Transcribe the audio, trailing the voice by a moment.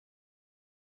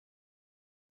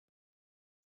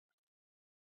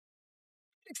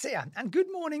Felix here, and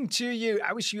good morning to you.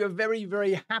 I wish you a very,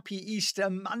 very happy Easter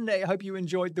Monday. I hope you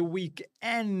enjoyed the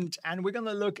weekend. And we're going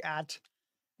to look at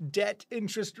debt,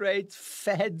 interest rates,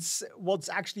 Feds, what's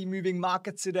actually moving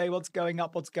markets today, what's going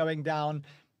up, what's going down.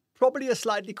 Probably a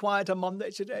slightly quieter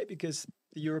Monday today because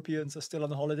the Europeans are still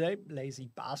on holiday, lazy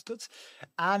bastards.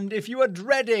 And if you are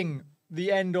dreading the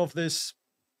end of this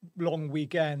long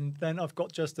weekend, then I've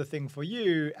got just the thing for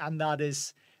you, and that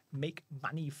is make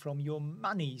money from your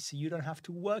money so you don't have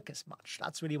to work as much.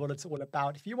 That's really what it's all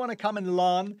about. If you want to come and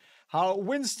learn how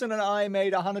Winston and I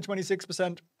made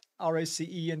 126%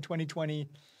 ROCE in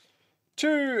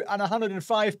 2022 and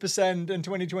 105% in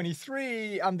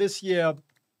 2023, and this year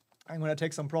I'm going to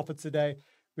take some profits today,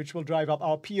 which will drive up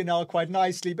our P&L quite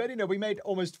nicely. But, we made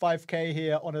almost 5K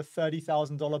here on a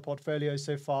 $30,000 portfolio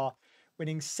so far,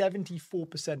 winning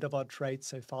 74% of our trades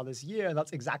so far this year. And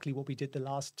that's exactly what we did the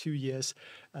last 2 years.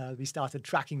 We started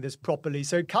tracking this properly.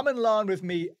 So come and learn with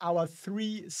me our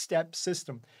 3-step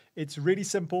system. It's really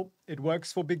simple. It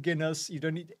works for beginners. You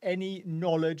don't need any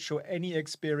knowledge or any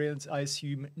experience. I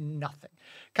assume nothing.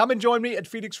 Come and join me at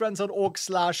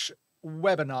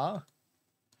felixfriends.org/webinar.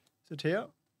 Is it here?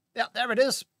 Yeah, there it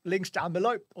is. Links down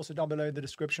below, also down below in the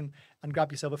description, and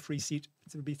grab yourself a free seat.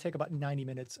 It will take about 90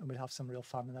 minutes and we'll have some real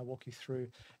fun, and I'll walk you through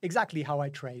exactly how I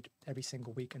trade every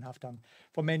single week and have done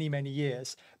for many, many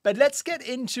years. But let's get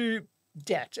into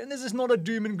debt. And this is not a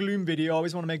doom and gloom video. I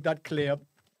always want to make that clear.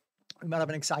 We might have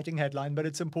an exciting headline, but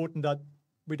it's important that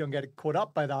we don't get caught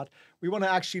up by that. We want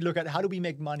to actually look at how do we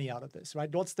make money out of this,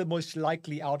 right? What's the most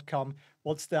likely outcome?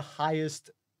 What's the highest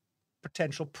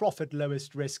potential profit,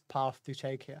 lowest risk path to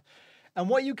take here? And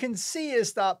what you can see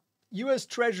is that US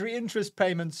Treasury interest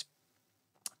payments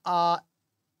have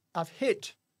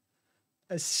hit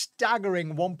a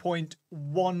staggering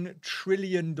 $1.1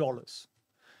 trillion,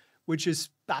 which is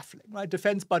baffling, right?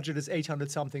 Defense budget is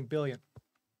 800-something billion.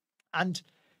 And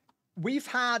we've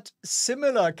had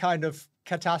similar kind of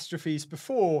catastrophes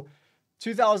before,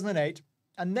 2008,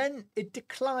 and then it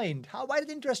declined. Why did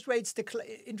interest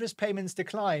payments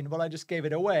decline? Well, I just gave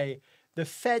it away. The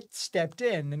Fed stepped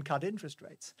in and cut interest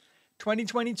rates.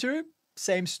 2022,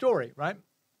 same story, right?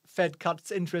 Fed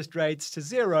cuts interest rates to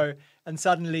 0, and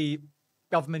suddenly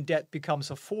government debt becomes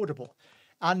affordable.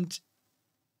 And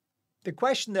the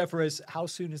question, therefore, is how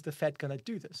soon is the Fed going to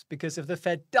do this? Because if the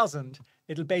Fed doesn't,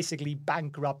 it'll basically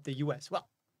bankrupt the US. Well,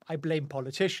 I blame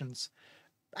politicians.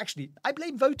 Actually, I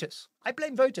blame voters.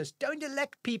 Don't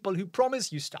elect people who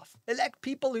promise you stuff. Elect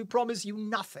people who promise you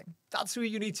nothing. That's who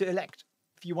you need to elect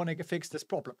if you want to fix this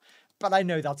problem. But I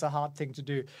know that's a hard thing to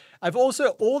do. I've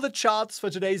also, all the charts for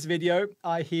today's video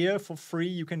are here for free.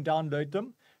 You can download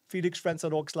them.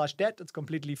 felixfriends.org/debt. It's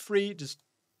completely free. Just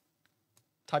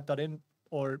type that in,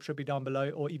 or it should be down below,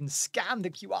 or even scan the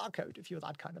QR code if you're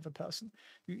that kind of a person.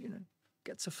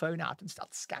 Gets a phone out and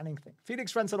starts scanning things.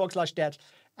 felixfriends.org/debt,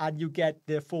 and you get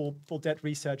the full debt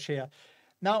research here.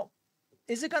 Now,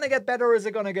 is it going to get better or is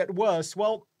it going to get worse?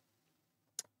 Well,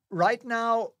 right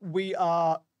now we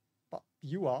are, well,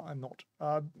 you are, I'm not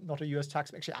a US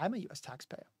taxpayer. Actually, I'm a US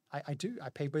taxpayer. I do.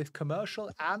 I pay both commercial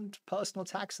and personal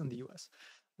tax in the US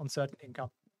on certain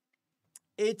income.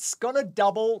 It's going to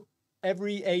double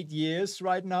every 8 years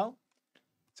right now.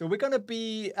 So we're going to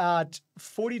be at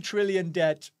 40 trillion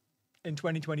debt in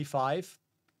 2025,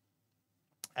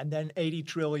 and then 80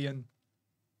 trillion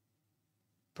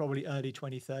probably early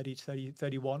 2030,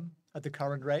 31 at the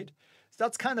current rate. So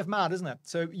that's kind of mad, isn't it?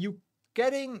 So you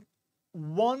getting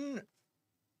 1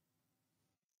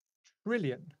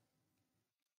 trillion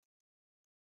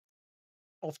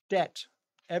of debt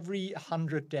every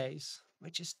 100 days,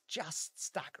 which is just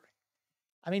staggering.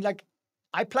 I mean, like,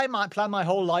 I plan my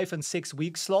whole life in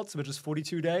 6-week slots, which is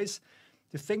 42 days.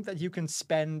 To think that you can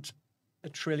spend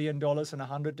 $1 trillion in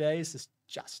 100 days is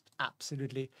just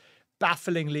absolutely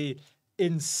bafflingly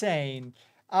insane.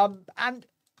 And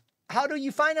how do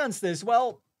you finance this?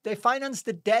 Well, they finance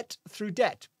the debt through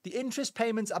debt. The interest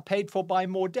payments are paid for by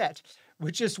more debt,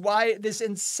 which is why this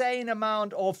insane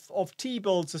amount of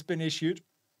T-bills has been issued.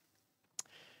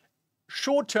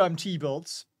 Short-term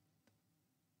T-bills.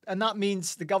 And that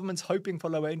means the government's hoping for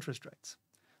lower interest rates.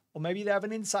 Or maybe they have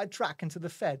an inside track into the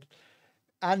Fed.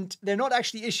 And they're not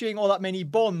actually issuing all that many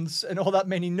bonds and all that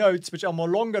many notes, which are more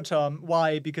longer term.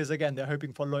 Why? Because, again, they're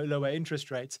hoping for lower interest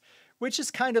rates, which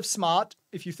is kind of smart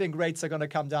if you think rates are going to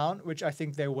come down, which I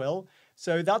think they will.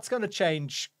 So that's going to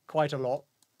change quite a lot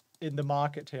in the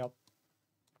market here.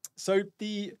 So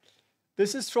this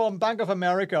is from Bank of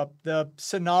America, the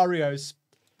scenarios.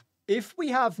 If we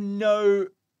have no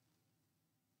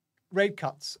rate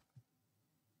cuts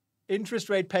interest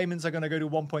rate payments are going to go to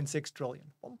 1.6 trillion.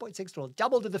 1.6 trillion,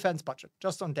 double the defense budget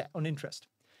just on debt, on interest.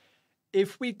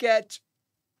 If we get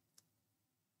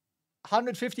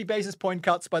 150 basis point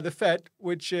cuts by the Fed,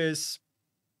 which is,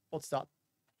 what's that?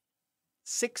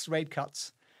 6 rate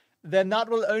cuts, then that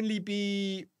will only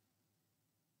be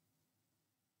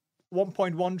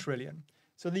 1.1 trillion.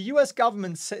 So the US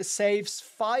government saves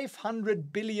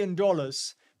 $500 billion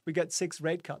if we get 6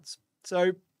 rate cuts.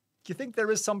 So do you think there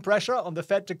is some pressure on the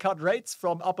Fed to cut rates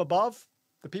from up above,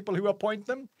 the people who appoint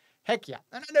them? Heck yeah.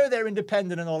 And I know they're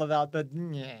independent and all of that, but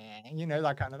yeah, you know,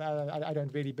 that kind of, I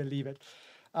don't really believe it.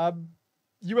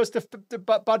 US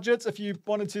budgets, if you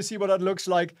wanted to see what that looks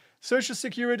like, Social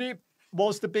Security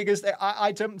was the biggest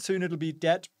item. Soon it'll be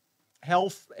debt.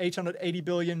 Health, 880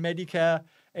 billion. Medicare,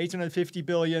 850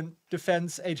 billion.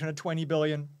 Defense, 820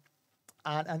 billion.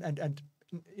 And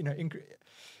you know,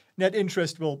 net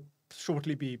interest will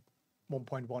shortly be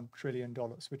 $1.1 trillion,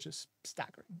 which is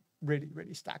staggering. Really,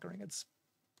 really staggering. It's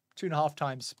 2.5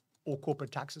 times all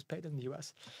corporate taxes paid in the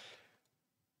US.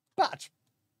 But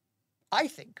I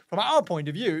think, from our point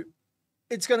of view,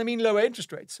 it's going to mean lower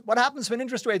interest rates. What happens when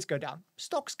interest rates go down?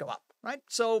 Stocks go up, right?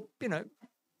 So, you know,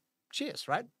 cheers,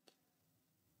 right?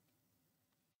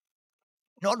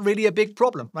 Not really a big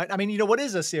problem, right? I mean, you know, what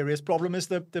is a serious problem is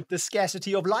the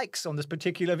scarcity of likes on this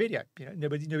particular video. You know,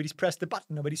 nobody's pressed the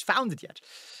button. Nobody's found it yet.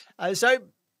 So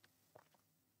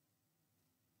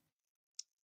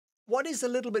what is a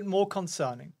little bit more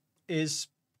concerning is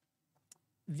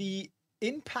the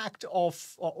impact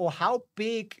of, or how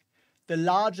big the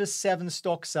largest 7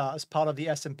 stocks are as part of the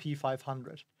S&P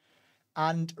 500.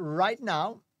 And right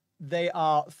now, they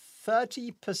are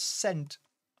 30%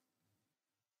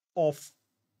 of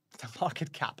the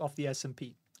market cap of the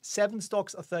S&P. 7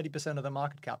 stocks are 30% of the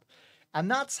market cap. And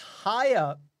that's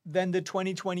higher than the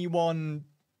 2021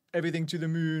 everything to the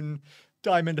moon,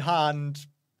 diamond hand,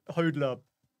 hodler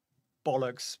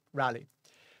bollocks rally.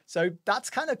 So that's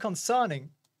kind of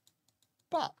concerning.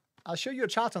 But I'll show you a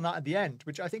chart on that at the end,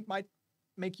 which I think might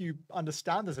make you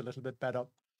understand this a little bit better.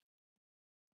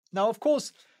 Now, of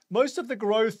course, most of the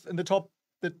growth in the top,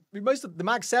 most of the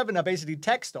Mag 7 are basically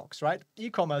tech stocks, right?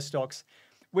 E-commerce stocks,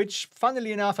 which,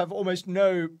 funnily enough, have almost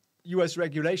no US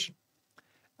regulation.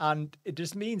 And it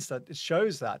just means that it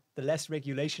shows that the less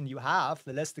regulation you have,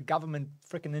 the less the government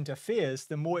frickin' interferes,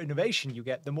 the more innovation you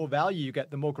get, the more value you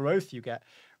get, the more growth you get.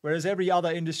 Whereas every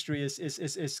other industry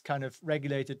is kind of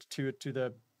regulated to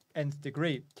the nth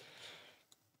degree.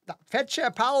 Now, Fed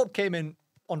Chair Powell came in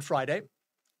on Friday,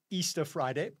 Easter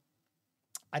Friday.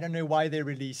 I don't know why they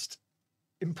released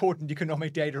important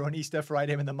economic data on Easter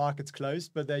Friday when the market's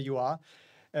closed, but there you are.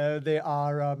 They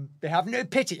have no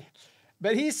pity.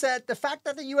 But he said the fact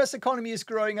that the US economy is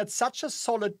growing at such a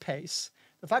solid pace,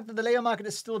 the fact that the labor market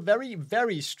is still very,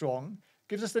 very strong,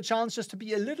 gives us the chance just to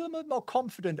be a little bit more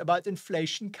confident about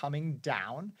inflation coming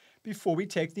down before we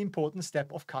take the important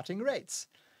step of cutting rates.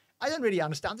 I don't really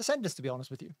understand the sentence, to be honest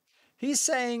with you. He's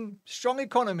saying strong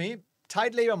economy,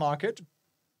 tight labor market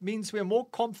means we're more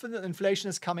confident inflation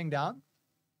is coming down.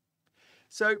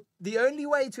 So the only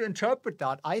way to interpret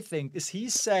that, I think, is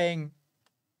he's saying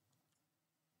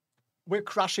we're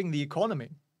crushing the economy.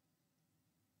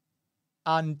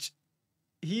 And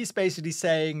he's basically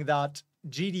saying that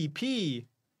GDP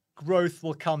growth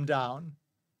will come down,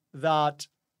 that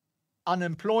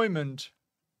unemployment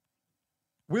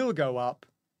will go up,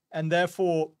 and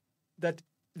therefore that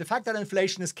the fact that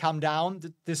inflation has come down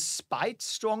despite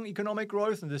strong economic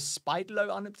growth and despite low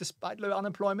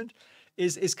unemployment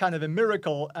is kind of a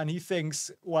miracle. And he thinks,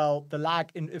 well, the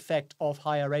lag in effect of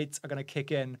higher rates are going to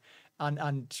kick in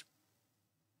and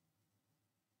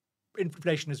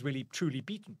inflation is really truly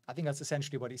beaten. I think that's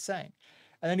essentially what he's saying.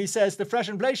 And then he says the fresh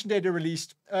inflation data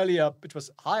released earlier, which was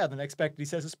higher than expected, he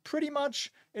says is pretty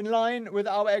much in line with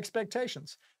our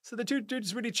expectations. So the two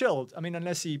dudes really chilled. I mean,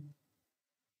 unless he,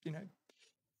 you know,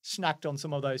 snacked on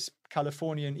some of those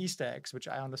Californian Easter eggs, which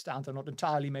I understand are not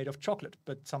entirely made of chocolate,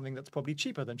 but something that's probably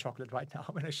cheaper than chocolate right now.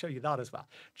 I'm going to show you that as well.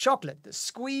 Chocolate, the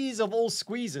squeeze of all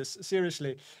squeezes,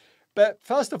 seriously. But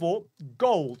first of all,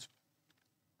 gold.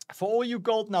 For all you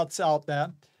gold nuts out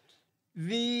there,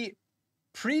 the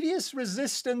previous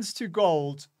resistance to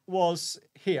gold was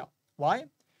here. Why?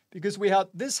 Because we had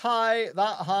this high,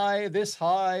 that high, this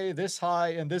high, this high,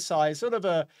 and this high, sort of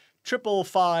a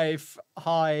 555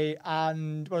 high.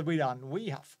 And what have we done? We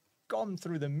have gone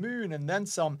through the moon and then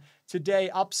some. Today,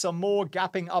 up some more,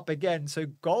 gapping up again. So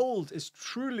gold is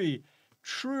truly,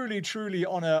 truly, truly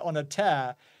on a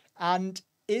tear. And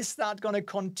is that going to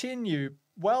continue?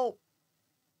 Well,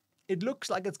 it looks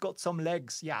like it's got some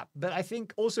legs, yeah. But I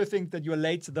also think that you're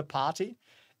late to the party.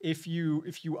 if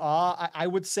you are, I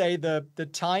would say the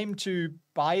time to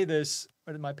buy this,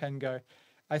 where did my pen go?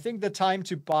 I think the time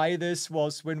to buy this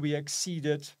was when we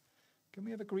exceeded, can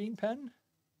we have a green pen?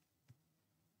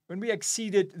 When we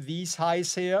exceeded these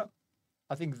highs here,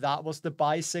 I think that was the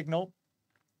buy signal.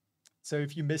 So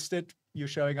if you missed it, you're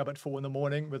showing up at 4 in the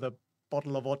morning with a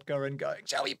bottle of vodka and going,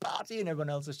 shall we party? And everyone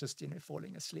else is just,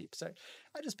 falling asleep. So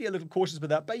I just be a little cautious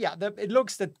with that. But yeah,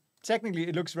 technically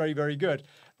it looks very, very good.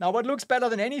 Now, what looks better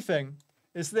than anything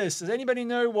is this. Does anybody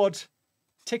know what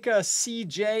ticker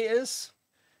CJ is?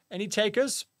 Any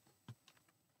takers?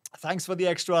 Thanks for the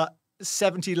extra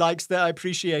 70 likes there. I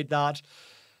appreciate that.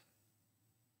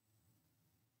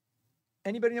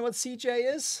 Anybody know what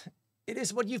CJ is? It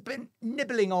is what you've been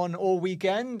nibbling on all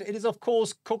weekend. It is, of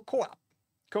course, cocoa.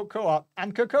 Cocoa.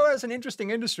 And cocoa is an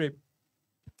interesting industry.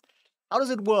 How does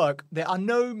it work? There are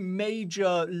no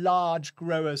major large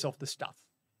growers of the stuff.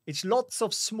 It's lots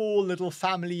of small little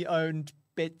family-owned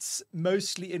bits,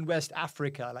 mostly in West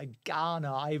Africa, like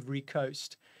Ghana, Ivory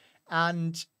Coast.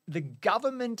 And the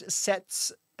government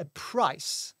sets a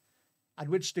price at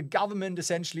which the government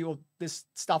essentially, or this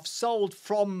stuff sold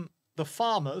from the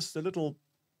farmers, the little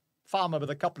farmer with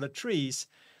a couple of trees.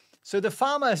 So the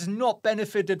farmer has not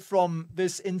benefited from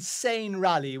this insane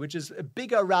rally, which is a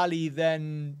bigger rally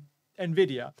than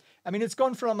Nvidia. I mean, it's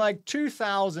gone from like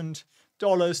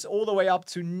 $2,000 all the way up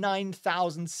to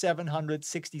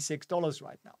 $9,766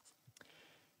 right now.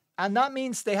 And that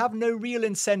means they have no real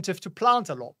incentive to plant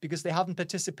a lot because they haven't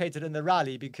participated in the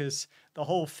rally, because the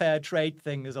whole fair trade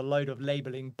thing is a load of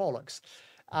labeling bollocks.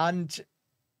 And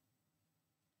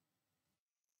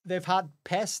they've had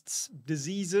pests,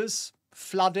 diseases,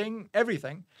 flooding,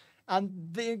 everything. And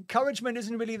the encouragement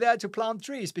isn't really there to plant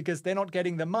trees because they're not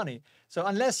getting the money. So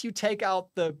unless you take out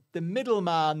the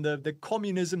middleman, the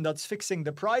communism that's fixing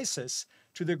the prices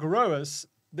to the growers,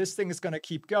 this thing is going to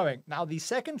keep going. Now, the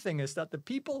second thing is that the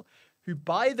people who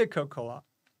buy the cocoa,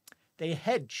 they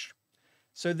hedge.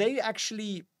 So they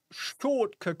actually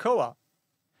short cocoa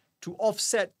to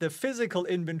offset the physical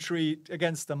inventory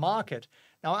against the market.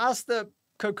 Now, as the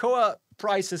cocoa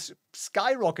prices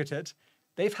skyrocketed,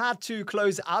 they've had to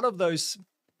close out of those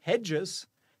hedges,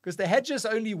 because the hedges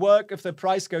only work if the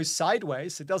price goes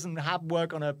sideways. It doesn't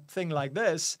work on a thing like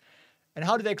this. And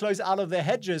how do they close out of their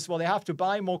hedges? Well, they have to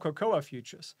buy more cocoa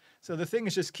futures. So the thing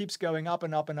just keeps going up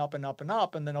and up and up and up and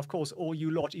up. And then, of course, all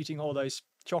you lot eating all those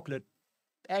chocolate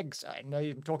eggs, I know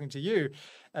I'm talking to you,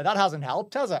 that hasn't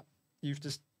helped, has it? You've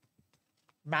just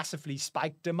massively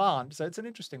spiked demand. So it's an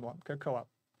interesting one, cocoa.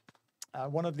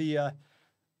 One of the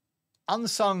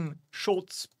unsung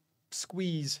short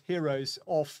squeeze heroes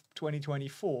of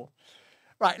 2024.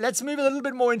 Right, let's move a little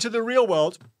bit more into the real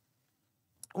world.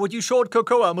 Would you short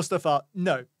cocoa, Mustafa?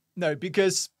 No,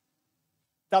 because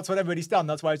that's what everybody's done.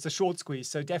 That's why it's a short squeeze.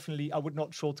 So definitely I would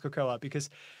not short cocoa, because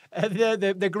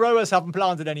the growers haven't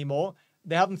planted anymore.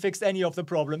 They haven't fixed any of the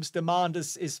problems. Demand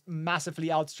is massively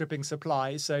outstripping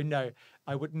supply. So no,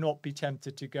 I would not be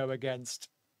tempted to go against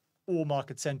all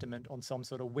market sentiment on some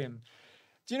sort of whim.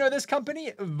 Do you know this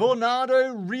company,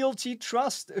 Vornado Realty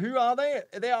Trust? Who are they?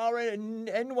 They are an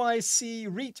NYC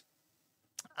REIT,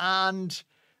 and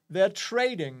they're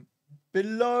trading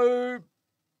below.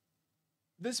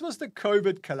 This was the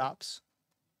COVID collapse,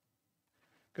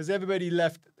 because everybody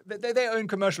left. They own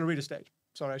commercial real estate.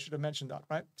 Sorry, I should have mentioned that,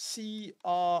 right?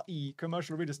 CRE,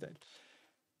 commercial real estate.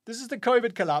 This is the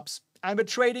COVID collapse, and we're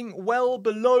trading well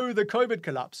below the COVID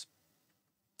collapse.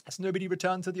 Has nobody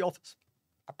returned to the office?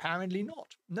 Apparently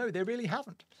not. No, they really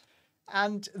haven't.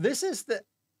 And this is the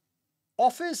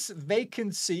office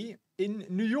vacancy in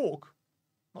New York.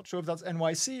 Not sure if that's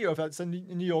NYC or if that's in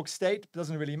New York State. It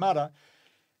doesn't really matter.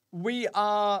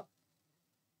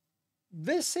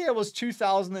 This here was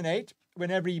 2008,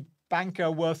 when every banker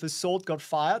worth his salt got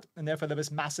fired, and therefore there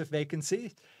was massive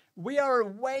vacancy. We are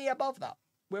way above that.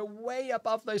 We're way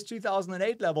above those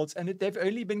 2008 levels, and they've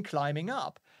only been climbing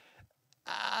up.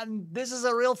 And this is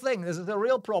a real thing. This is a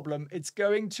real problem. It's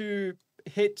going to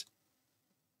hit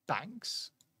banks,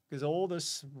 because all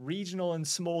this regional and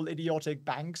small idiotic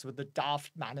banks with the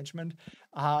daft management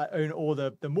own all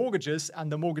the mortgages,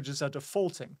 and the mortgages are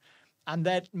defaulting. And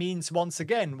that means, once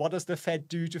again, what does the Fed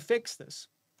do to fix this?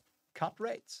 Cut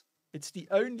rates. It's the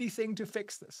only thing to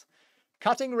fix this.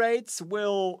 Cutting rates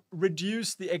will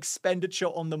reduce the expenditure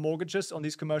on the mortgages on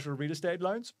these commercial real estate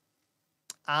loans,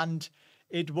 and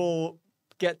it will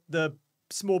get the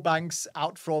small banks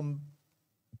out from,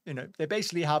 they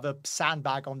basically have a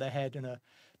sandbag on their head and a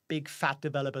big fat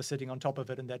developer sitting on top of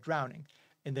it, and they're drowning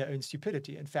in their own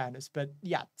stupidity and fairness. But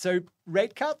yeah, so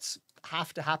rate cuts,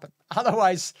 have to happen.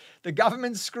 Otherwise, the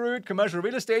government's screwed, commercial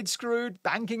real estate's screwed,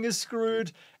 banking is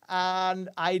screwed, and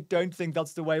I don't think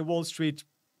that's the way Wall Street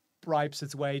bribes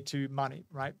its way to money,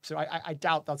 right? So I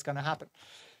doubt that's going to happen.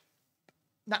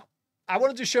 Now, I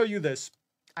wanted to show you this.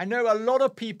 I know a lot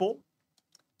of people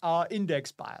are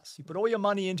index buyers. You put all your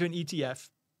money into an ETF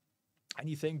and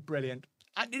you think, brilliant.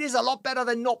 And it is a lot better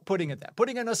than not putting it there.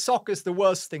 Putting it in a sock is the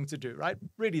worst thing to do, right?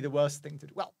 Really the worst thing to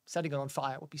do. Well, setting it on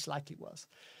fire would be slightly worse.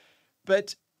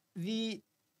 But the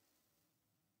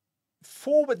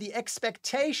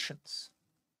expectations.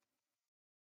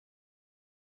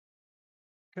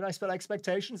 Can I spell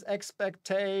expectations?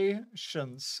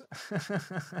 Expectations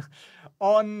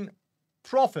on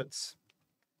profits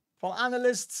for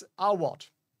analysts are what?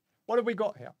 What have we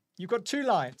got here? You've got two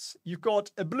lines. You've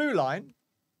got a blue line,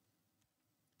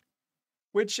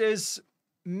 which is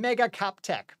mega cap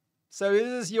tech. So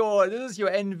this is your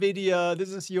Nvidia,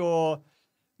 this is your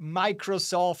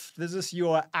Microsoft, this is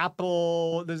your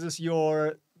Apple, this is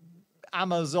your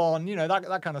Amazon, you know,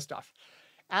 that kind of stuff.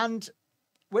 And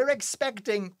we're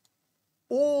expecting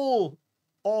all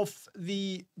of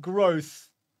the growth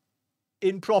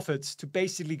in profits to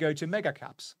basically go to mega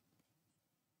caps.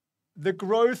 The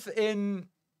growth in,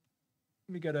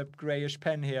 let me get a grayish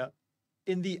pen here,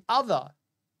 in the other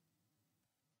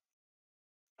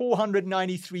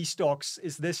 493 stocks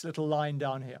is this little line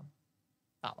down here,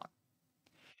 that one.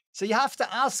 So you have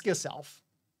to ask yourself,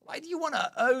 why do you want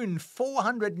to own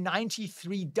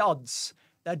 493 duds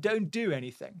that don't do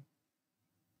anything?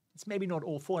 It's maybe not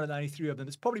all 493 of them.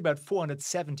 There's probably about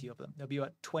 470 of them. There'll be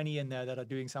about 20 in there that are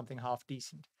doing something half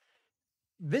decent.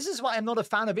 This is why I'm not a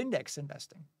fan of index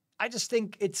investing. I just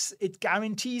think it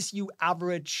guarantees you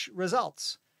average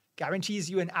results, guarantees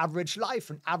you an average life,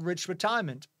 an average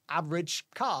retirement, average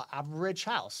car, average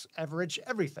house, average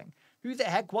everything. Who the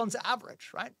heck wants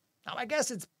average, right? Now, I guess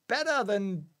it's better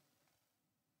than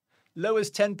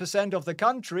lowest 10% of the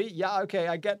country. Yeah, okay,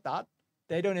 I get that.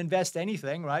 They don't invest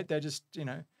anything, right? They're just, you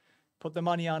know, put the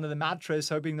money under the mattress,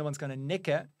 hoping no one's going to nick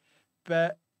it.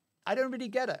 But I don't really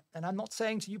get it. And I'm not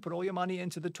saying to you, put all your money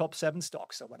into the top 7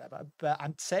 stocks or whatever. But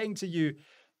I'm saying to you,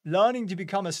 learning to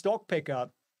become a stock picker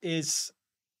is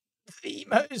the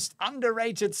most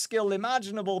underrated skill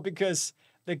imaginable, because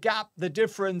the gap, the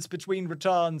difference between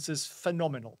returns is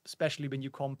phenomenal, especially when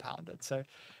you compound it. So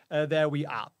there we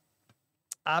are.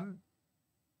 I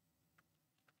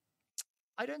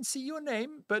don't see your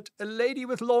name, but a lady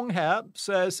with long hair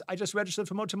says, I just registered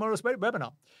for tomorrow's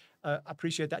webinar.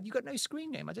 Appreciate that. You got no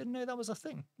screen name. I didn't know that was a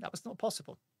thing. That was not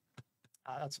possible.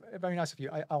 That's very nice of you.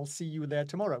 I'll see you there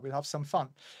tomorrow. We'll have some fun.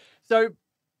 So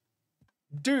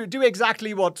do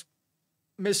exactly what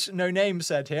Miss No Name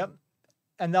said here.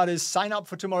 And that is sign up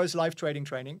for tomorrow's live trading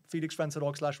training,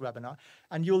 felixfriends.org/webinar.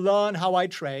 And you'll learn how I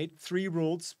trade, 3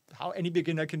 rules, how any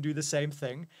beginner can do the same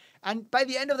thing. And by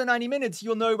the end of the 90 minutes,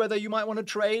 you'll know whether you might want to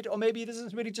trade or maybe this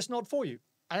is really just not for you.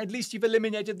 And at least you've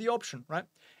eliminated the option, right?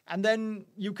 And then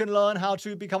you can learn how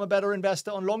to become a better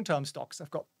investor on long-term stocks. I've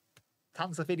got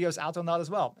tons of videos out on that as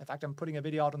well. In fact, I'm putting a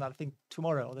video out on that, I think,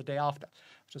 tomorrow or the day after.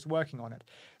 I'm just working on it.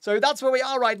 So that's where we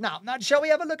are right now. Now, shall we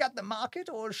have a look at the market,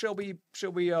 or shall we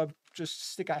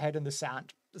just stick our head in the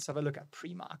sand? Let's have a look at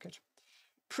pre-market.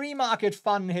 Pre-market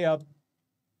fun here.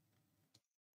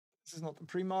 This is not the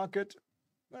pre-market.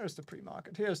 Where is the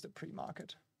pre-market? Here's the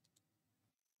pre-market.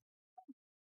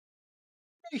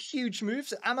 No huge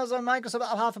moves. Amazon, Microsoft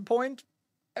about 0.5 point.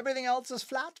 Everything else is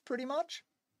flat, pretty much.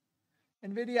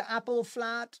 Nvidia, Apple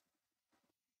flat.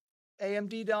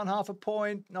 AMD down 0.5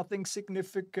 point. Nothing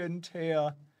significant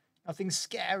here. Nothing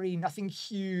scary, nothing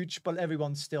huge, but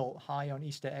everyone's still high on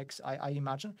Easter eggs, I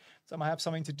imagine. So it might have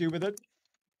something to do with it.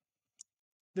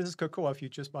 This is cocoa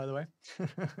futures, by the way.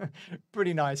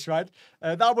 Pretty nice, right?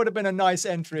 That would have been a nice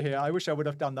entry here. I wish I would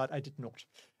have done that. I did not.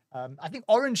 I think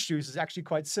orange juice is actually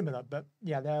quite similar, but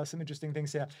yeah, there are some interesting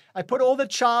things here. I put all the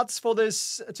charts for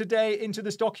this today into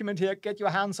this document here. Get your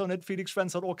hands on it,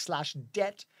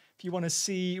 felixfriends.org/debt. If you want to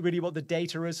see really what the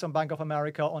data is from Bank of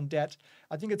America on debt.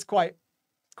 I think it's quite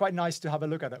nice to have a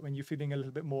look at it when you're feeling a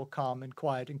little bit more calm and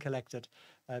quiet and collected.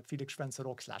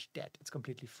 felixfriends.org/debt. It's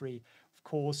completely free. Of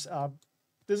course,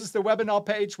 this is the webinar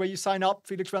page where you sign up,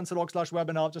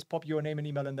 felixfriends.org/webinar. Just pop your name and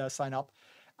email in there, sign up.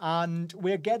 And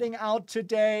we're getting out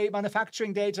today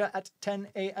manufacturing data at 10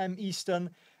 a.m.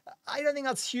 Eastern. I don't think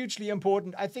that's hugely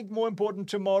important. I think more important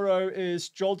tomorrow is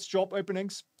Jolt's job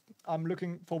openings. I'm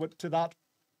looking forward to that.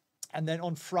 And then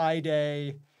on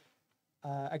Friday,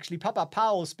 actually, Papa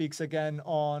Powell speaks again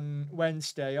on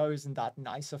Wednesday. Oh, isn't that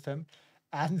nice of him?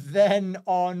 And then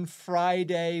on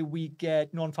Friday, we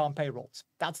get non-farm payrolls.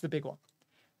 That's the big one.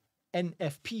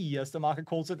 NFP, as the market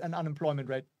calls it, and unemployment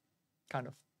rate. kind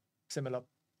of similar.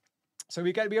 So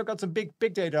we have got some big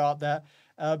data out there,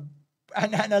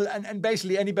 and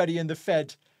basically anybody in the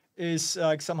Fed is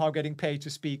somehow getting paid to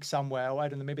speak somewhere. Or I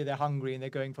don't know, maybe they're hungry and they're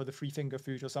going for the free finger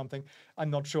food or something. I'm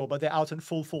not sure, but they're out in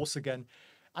full force again,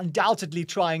 undoubtedly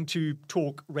trying to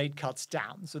talk rate cuts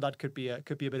down. So that could be a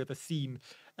bit of a theme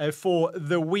for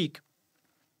the week.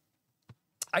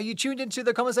 Are you tuned into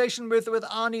the conversation with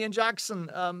Arnie and Jackson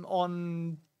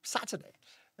on Saturday?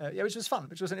 Yeah, which was fun,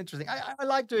 which was an interesting. I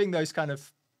like doing those kind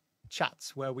of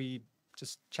chats where we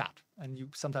just chat, and you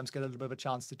sometimes get a little bit of a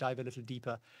chance to dive a little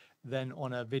deeper than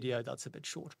on a video that's a bit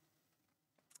short.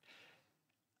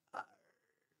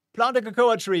 Plant a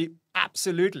cocoa tree,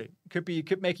 absolutely. Could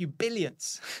make you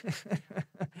billions.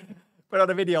 Put out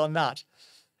a video on that.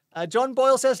 John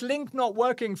Boyle says, link not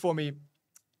working for me.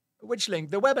 Which link?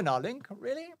 The webinar link?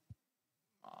 Really?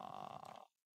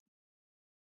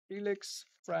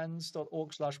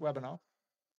 felixfriends.org/webinar.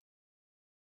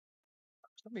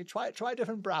 Let me try a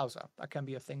different browser. That can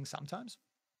be a thing sometimes.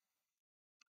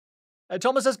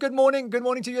 Thomas says, good morning. Good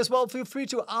morning to you as well. Feel free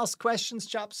to ask questions,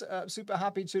 chaps. Super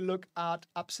happy to look at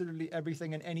absolutely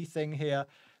everything and anything here.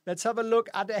 Let's have a look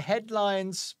at the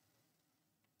headlines.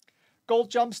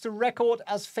 Gold jumps to record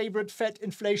as favorite Fed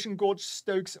inflation gauge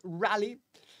stokes rally.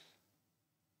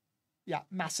 Yeah,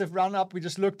 massive run up. We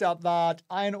just looked at that.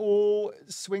 Iron ore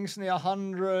swings near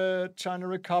 100. China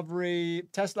recovery.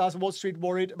 Tesla has Wall Street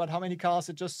worried about how many cars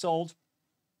it just sold.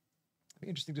 Be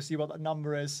interesting to see what that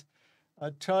number is.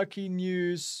 Turkey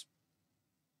news.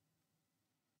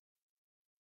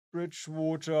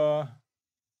 Bridgewater.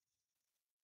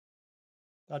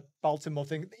 That Baltimore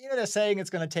thing. You know, they're saying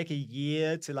it's going to take a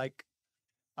year to, like,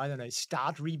 I don't know,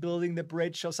 start rebuilding the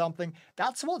bridge or something.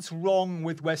 That's what's wrong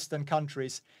with Western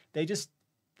countries.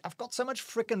 I've got so much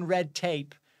freaking red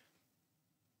tape.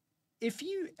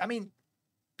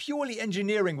 Purely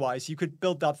engineering wise, you could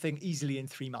build that thing easily in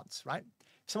 3 months, right?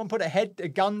 If someone put a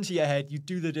gun to your head, you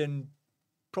do that in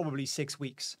probably 6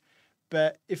 weeks.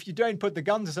 But if you don't put the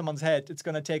gun to someone's head, it's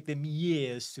going to take them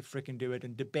years to freaking do it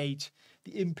and debate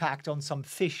the impact on some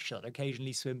fish that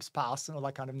occasionally swims past and all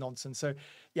that kind of nonsense. So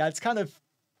yeah, it's kind of,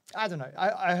 I don't know.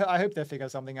 I hope they figure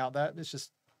something out there. It's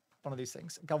just one of these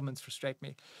things. Governments frustrate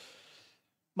me.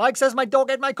 Mike says, my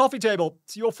dog ate my coffee table.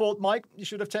 It's your fault, Mike. You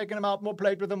should have taken him out, more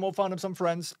played with him, or found him some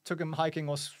friends, took him hiking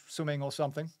or swimming or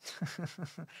something.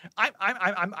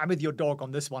 I'm with your dog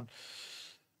on this one.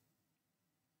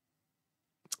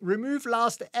 Remove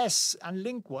last S and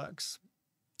link works.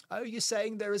 Oh, you're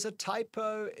saying there is a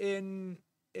typo in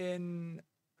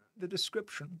the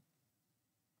description?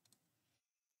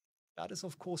 That is,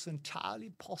 of course,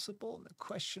 entirely possible. The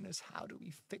question is, how do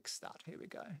we fix that? Here we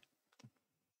go.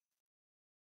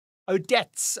 Oh,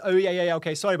 debts. Oh, yeah.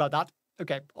 Okay, sorry about that.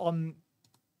 Okay,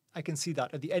 I can see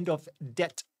that. At the end of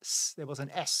debts, there was an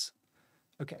S.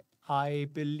 Okay, I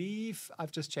believe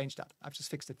I've just changed that. I've just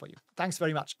fixed it for you. Thanks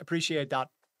very much. Appreciate that.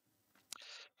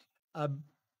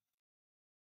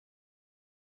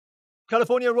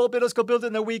 California roll builders could build it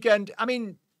in a weekend. I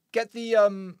mean, get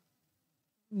the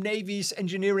Navy's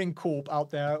engineering corps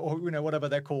out there, or whatever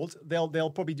they're called. They'll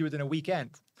probably do it in a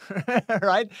weekend,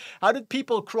 right? How did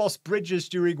people cross bridges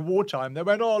during wartime? They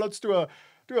went, oh, let's do a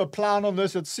plan on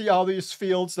this. Let's see how these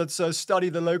fields. Let's study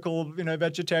the local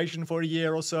vegetation for a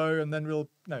year or so, and then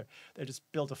they just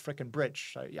built a freaking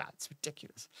bridge. So yeah, it's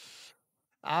ridiculous.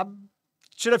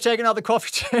 Should have taken out the coffee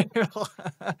table.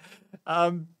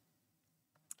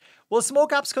 Will small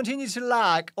caps continue to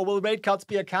lag, or will rate cuts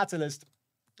be a catalyst?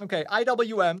 Okay,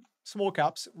 IWM, small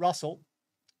caps, Russell.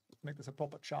 Let's make this a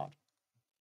proper chart.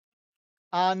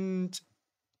 And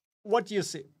what do you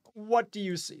see? What do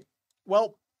you see?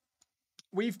 Well,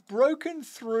 we've broken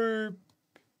through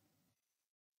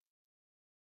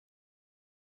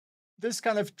this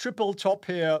kind of triple top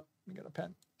here. Let me get a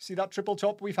pen. See that triple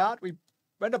top we've had? We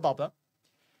went above that.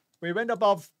 We went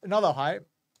above another high,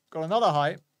 got another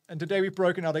high, and today we've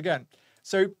broken out again.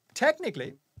 So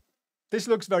technically, this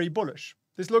looks very bullish.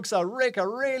 This looks like a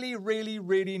really, really,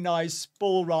 really nice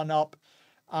bull run up,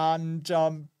 and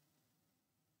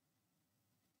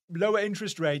lower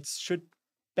interest rates should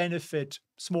benefit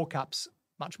small caps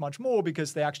much, much more,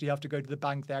 because they actually have to go to the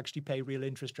bank. They actually pay real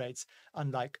interest rates,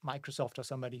 unlike Microsoft or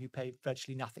somebody who pay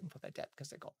virtually nothing for their debt because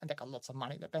they got lots of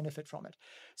money that benefit from it.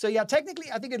 So yeah, technically,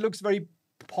 I think it looks very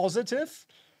positive,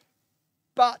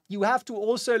 but you have to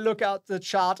also look at the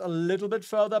chart a little bit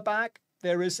further back.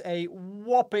 There is a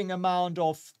whopping amount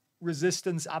of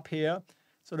resistance up here,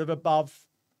 sort of above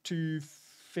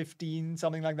 215,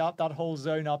 something like that, that whole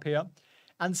zone up here.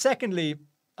 And secondly,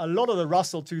 a lot of the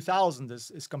Russell 2000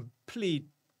 is complete.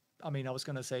 I mean, I was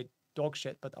going to say dog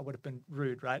shit, but I would have been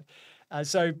rude, right?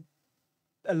 So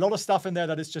a lot of stuff in there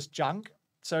that is just junk.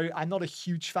 So I'm not a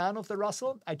huge fan of the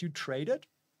Russell. I do trade it.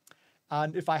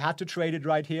 And if I had to trade it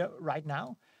right here, right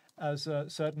now, as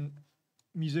certain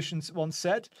musicians once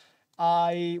said,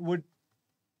 I would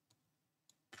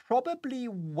probably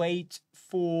wait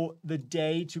for the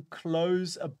day to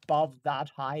close above that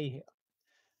high here,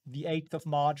 the 8th of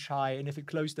March high. And if it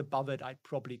closed above it, I'd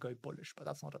probably go bullish. But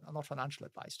that's not financial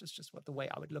advice. It's just the way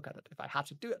I would look at it if I had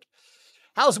to do it.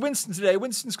 How's Winston today?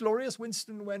 Winston's glorious.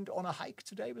 Winston went on a hike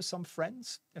today with some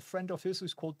friends. A friend of his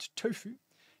who's called Tofu.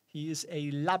 He is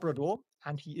a Labrador,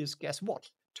 and he is, guess what?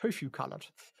 Tofu colored.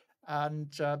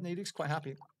 And he looks quite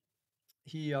happy.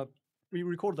 We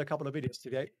recorded a couple of videos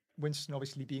today. Winston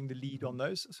obviously being the lead on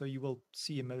those. So you will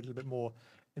see him a little bit more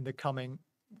in the coming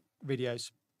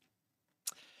videos.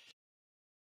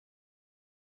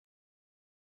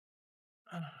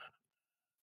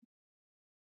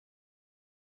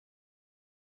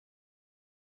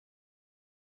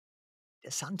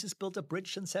 DeSantis built a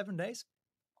bridge in 7 days.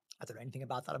 I don't know anything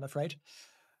about that, I'm afraid.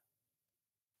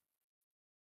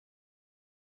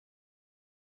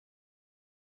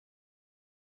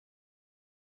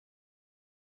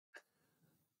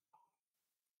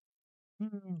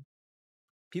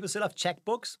 People still have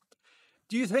checkbooks.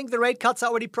 Do you think the rate cuts are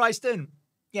already priced in?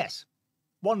 Yes.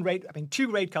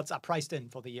 Two rate cuts are priced in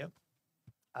for the year.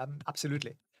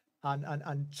 Absolutely.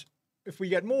 And if we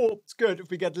get more, it's good.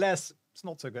 If we get less, it's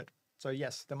not so good. So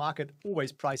yes, the market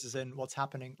always prices in what's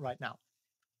happening right now.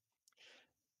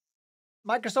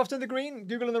 Microsoft in the green,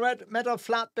 Google in the red, Meta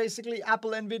flat basically,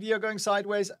 Apple, Nvidia going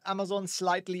sideways, Amazon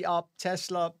slightly up,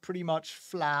 Tesla pretty much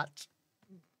flat.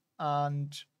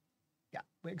 And yeah,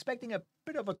 we're expecting a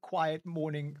bit of a quiet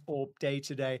morning or day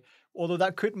today, although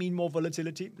that could mean more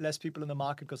volatility, less people in the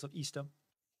market because of Easter.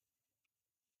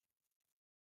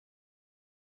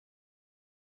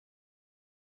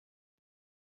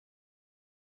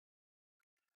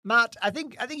 Matt, I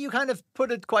think you kind of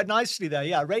put it quite nicely there.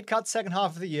 Yeah, rate cuts second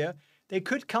half of the year. They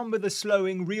could come with a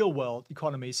slowing real world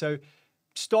economy. So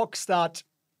stocks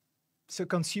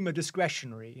consumer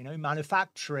discretionary,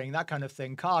 manufacturing, that kind of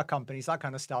thing, car companies, that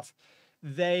kind of stuff,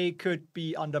 they could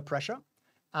be under pressure,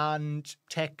 and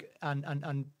tech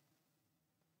and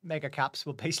mega caps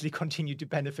will basically continue to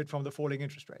benefit from the falling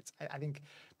interest rates. I think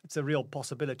it's a real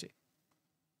possibility.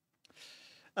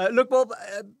 Look, Bob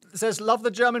says, love the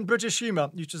German-British humor.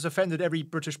 You just offended every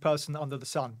British person under the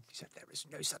sun. He said, there is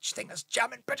no such thing as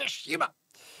German-British humor.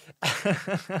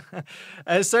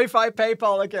 SoFi,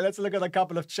 PayPal. Okay, let's look at a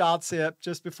couple of charts here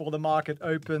just before the market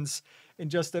opens in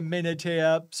just a minute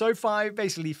here. SoFi,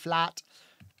 basically flat.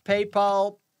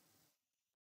 PayPal,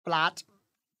 flat.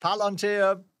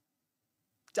 Palantir,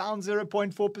 down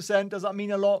 0.4%. Does that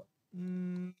mean a lot?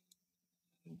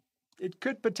 It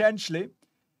could potentially.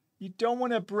 You don't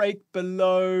want to break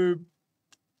below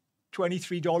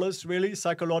 $23, really,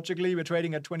 psychologically. We're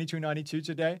trading at $22.92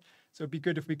 today. So it'd be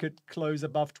good if we could close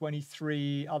above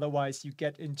 23. Otherwise, you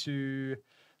get into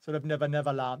sort of never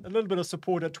land. A little bit of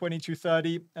support at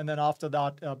 22.30. And then after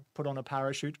that, put on a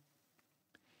parachute.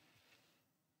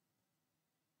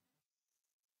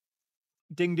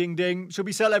 Ding, ding, ding. Should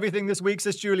we sell everything this week,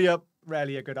 says Julia?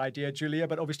 Rarely a good idea, Julia,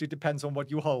 but obviously depends on what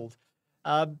you hold.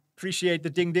 Appreciate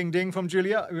the ding, ding, ding from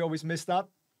Julia. We always miss that.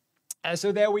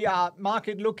 So there we are.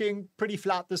 Market looking pretty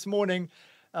flat this morning.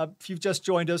 If you've just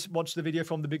joined us, watch the video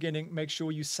from the beginning. Make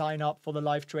sure you sign up for the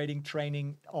live trading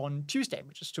training on Tuesday,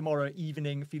 which is tomorrow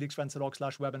evening,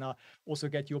 felixfrancelog/webinar. Also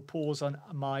get your pause on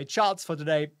my charts for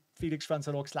today,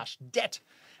 felixfrancelog/debt.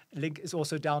 Link is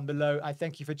also down below. I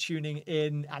thank you for tuning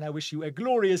in, and I wish you a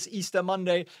glorious Easter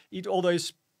Monday. Eat all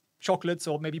those chocolates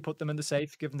or maybe put them in the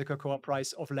safe, given the cocoa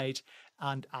price of late.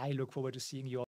 And I look forward to seeing you all.